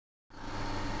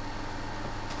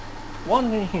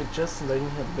One just letting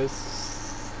him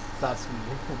this. That's me.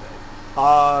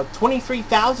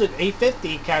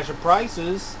 23,850 cash of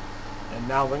prices. And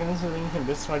now we're going to letting him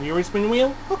this on your spin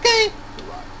wheel. Okay. Good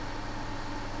luck.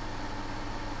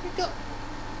 Here you go.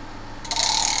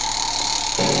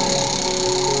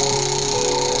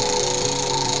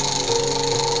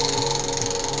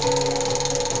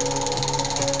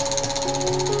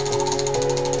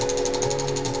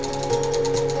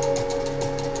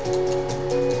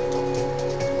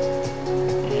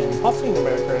 Hopefully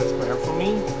America is prayer for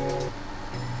me.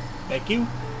 Thank you.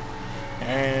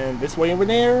 And this way over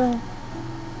there.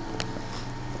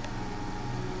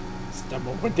 Step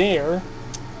over there.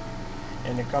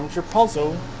 And here comes your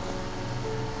puzzle.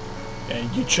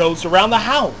 And you chose around the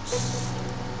house.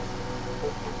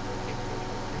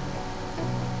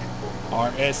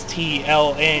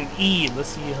 R-S-T-L-N-E. Let's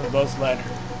see those letters.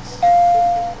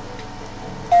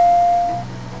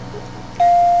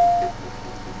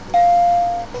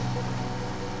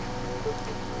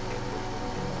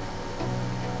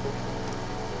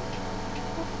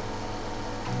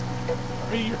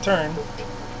 Your turn.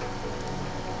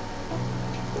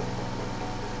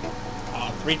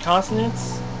 3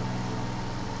 consonants,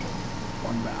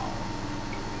 1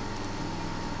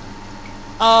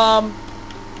 vowel.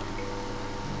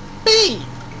 B,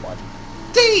 1.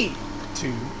 D,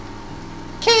 2.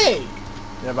 K,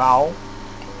 the vowel,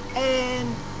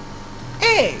 and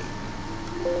A.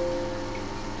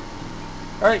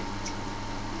 All right.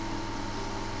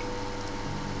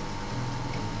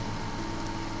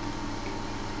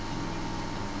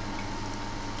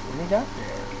 What do we got there?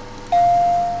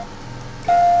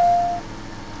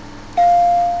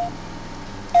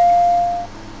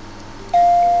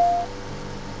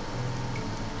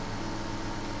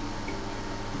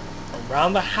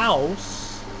 Around the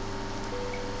house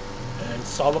and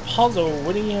solve the puzzle.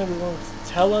 What do you have to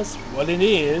tell us what it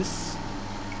is?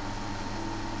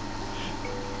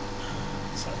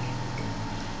 Sorry.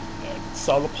 And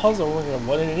solve the puzzle and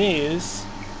what it is.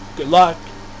 Good luck.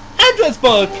 Address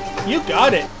book! You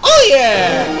got it! Oh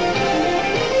yeah!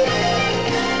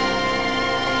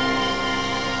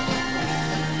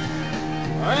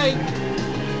 Alright.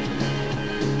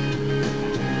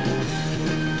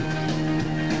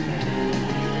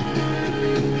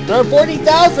 There are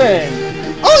 40,000!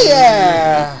 Oh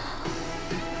yeah!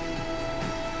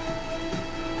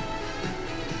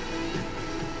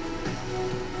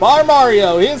 Bar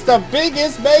Mario, here's the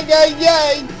biggest mega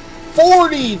yay!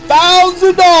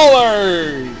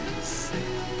 $40,000!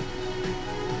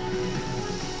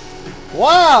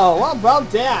 Wow, what about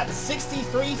that?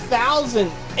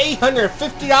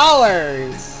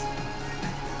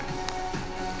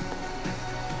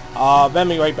 $63,850! Let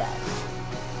me right back.